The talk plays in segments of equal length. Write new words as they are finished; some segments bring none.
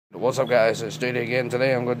What's up, guys? It's JD again.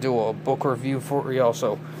 Today I'm going to do a book review for y'all,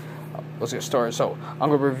 so let's get started. So I'm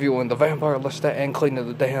going to be reviewing The Vampire, Lestat, and Queen of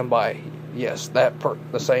the Damned by, yes,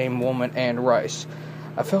 the same woman, Anne Rice.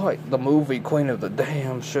 I feel like the movie Queen of the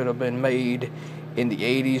Damned should have been made in the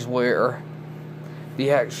 80s, where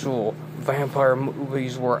the actual vampire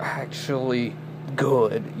movies were actually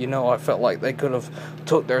good. You know, I felt like they could have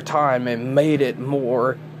took their time and made it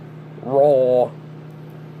more raw,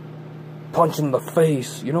 punch in the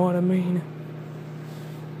face, you know what I mean?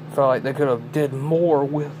 I felt like they could have did more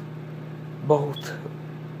with both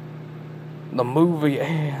the movie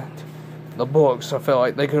and the books. I felt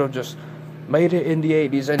like they could have just made it in the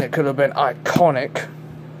 80s and it could have been iconic.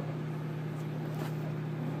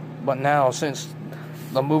 But now, since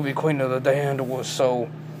the movie Queen of the Damned was so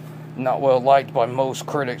not well liked by most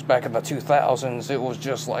critics back in the 2000s, it was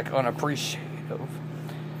just like unappreciative.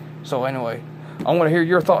 So anyway, I want to hear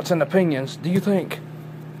your thoughts and opinions. Do you think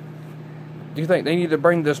they need to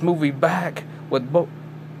bring this movie back with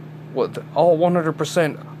all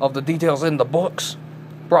 100% of the details in the books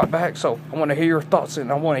brought back? So I want to hear your thoughts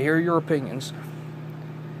and I want to hear your opinions.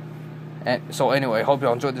 And so anyway, hope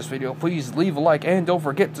y'all enjoyed this video. Please leave a like and don't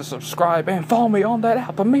forget to subscribe and follow me on that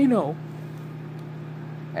app, Amino.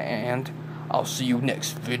 And I'll see you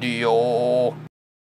next video.